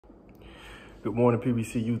Good morning,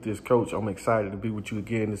 PBC Youth. This Coach. I'm excited to be with you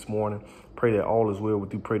again this morning. Pray that all is well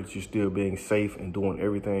with you. Pray that you're still being safe and doing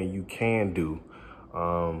everything you can do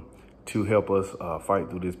to help us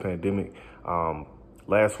fight through this pandemic.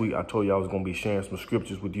 Last week, I told you I was going to be sharing some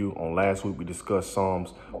scriptures with you. On last week, we discussed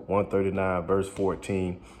Psalms 139, verse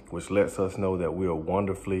 14, which lets us know that we are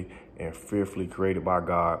wonderfully and fearfully created by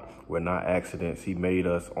God. We're not accidents. He made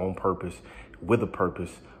us on purpose, with a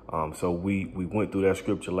purpose. So we went through that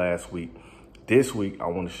scripture last week. This week, I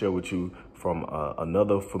want to share with you from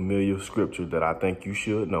another familiar scripture that I think you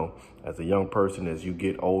should know as a young person. As you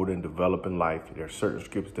get older and develop in life, there are certain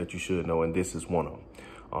scriptures that you should know, and this is one of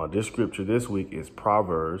them. This scripture this week is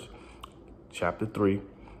Proverbs chapter 3,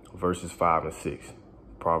 verses 5 and 6.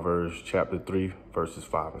 Proverbs chapter 3, verses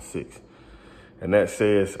 5 and 6. And that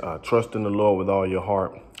says, trust in the Lord with all your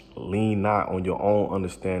heart. Lean not on your own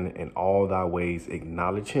understanding. In all thy ways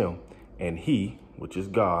acknowledge him, and he, which is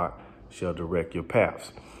God, shall direct your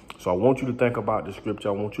paths. So I want you to think about the scripture.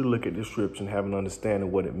 I want you to look at the scripture and have an understanding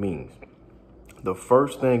of what it means. The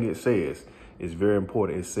first thing it says is very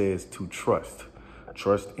important. It says to trust.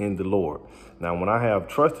 Trust in the Lord. Now, when I have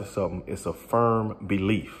trust in something, it's a firm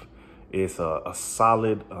belief. It's a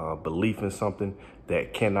solid belief in something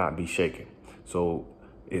that cannot be shaken. So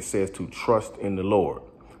it says to trust in the Lord.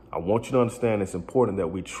 I want you to understand it's important that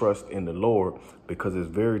we trust in the Lord, because it's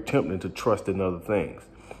very tempting to trust in other things,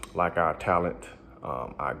 like our talent,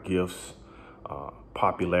 our gifts,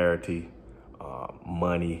 popularity,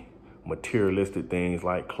 money, materialistic things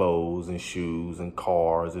like clothes and shoes and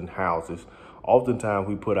cars and houses. Oftentimes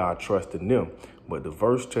we put our trust in them, but the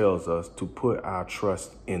verse tells us to put our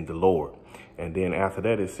trust in the Lord. And then after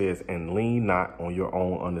that, it says, and lean not on your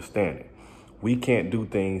own understanding. We can't do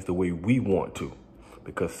things the way we want to,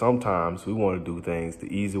 because sometimes we want to do things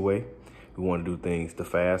the easy way. We want to do things the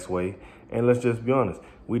fast way. And let's just be honest,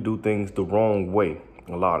 we do things the wrong way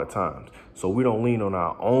a lot of times. So we don't lean on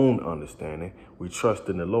our own understanding. We trust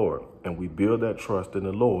in the Lord, and we build that trust in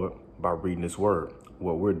the Lord by reading his word,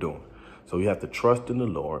 what we're doing. So you have to trust in the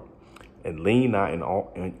Lord and lean not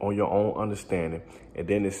on your own understanding. And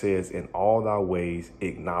then it says, in all thy ways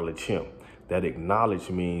acknowledge him. That acknowledge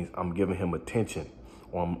means I'm giving him attention,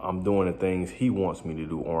 or I'm doing the things he wants me to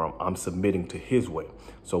do, or I'm submitting to his way.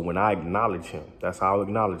 So when I acknowledge him, that's how I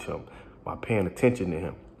acknowledge him, by paying attention to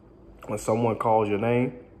him. When someone calls your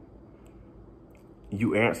name,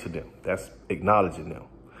 you answer them. That's acknowledging them.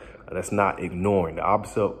 That's not ignoring. The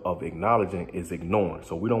opposite of acknowledging is ignoring.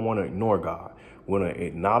 So we don't want to ignore God. We want to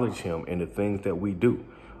acknowledge him in the things that we do.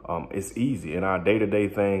 It's easy. In our day-to-day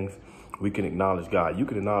things, we can acknowledge God. You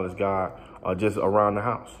can acknowledge God just around the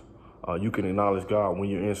house. You can acknowledge God when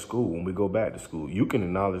you're in school, when we go back to school. You can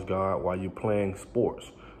acknowledge God while you're playing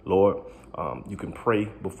sports. Lord, you can pray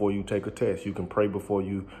before you take a test. You can pray before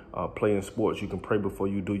you play in sports. You can pray before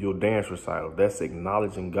you do your dance recital. That's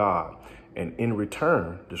acknowledging God. And in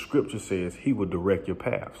return, the scripture says he will direct your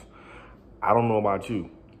paths. I don't know about you,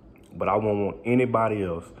 but I won't want anybody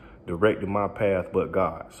else directing my path but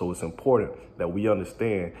God. So it's important that we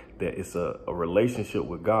understand that it's a relationship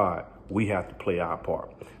with God. We have to play our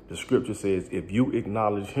part. The scripture says if you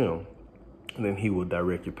acknowledge him, then he will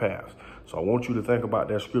direct your paths. So I want you to think about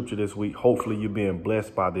that scripture this week. Hopefully you're being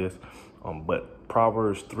blessed by this. But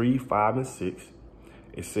Proverbs 3, 5, and 6,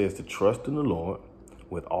 it says to trust in the Lord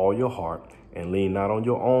with all your heart and lean not on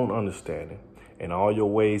your own understanding. In all your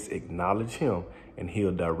ways acknowledge him, and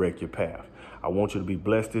he'll direct your path. I want you to be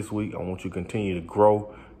blessed this week. I want you to continue to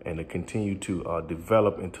grow and to continue to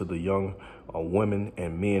develop into the young women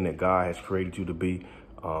and men that God has created you to be.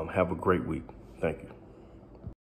 Have a great week. Thank you.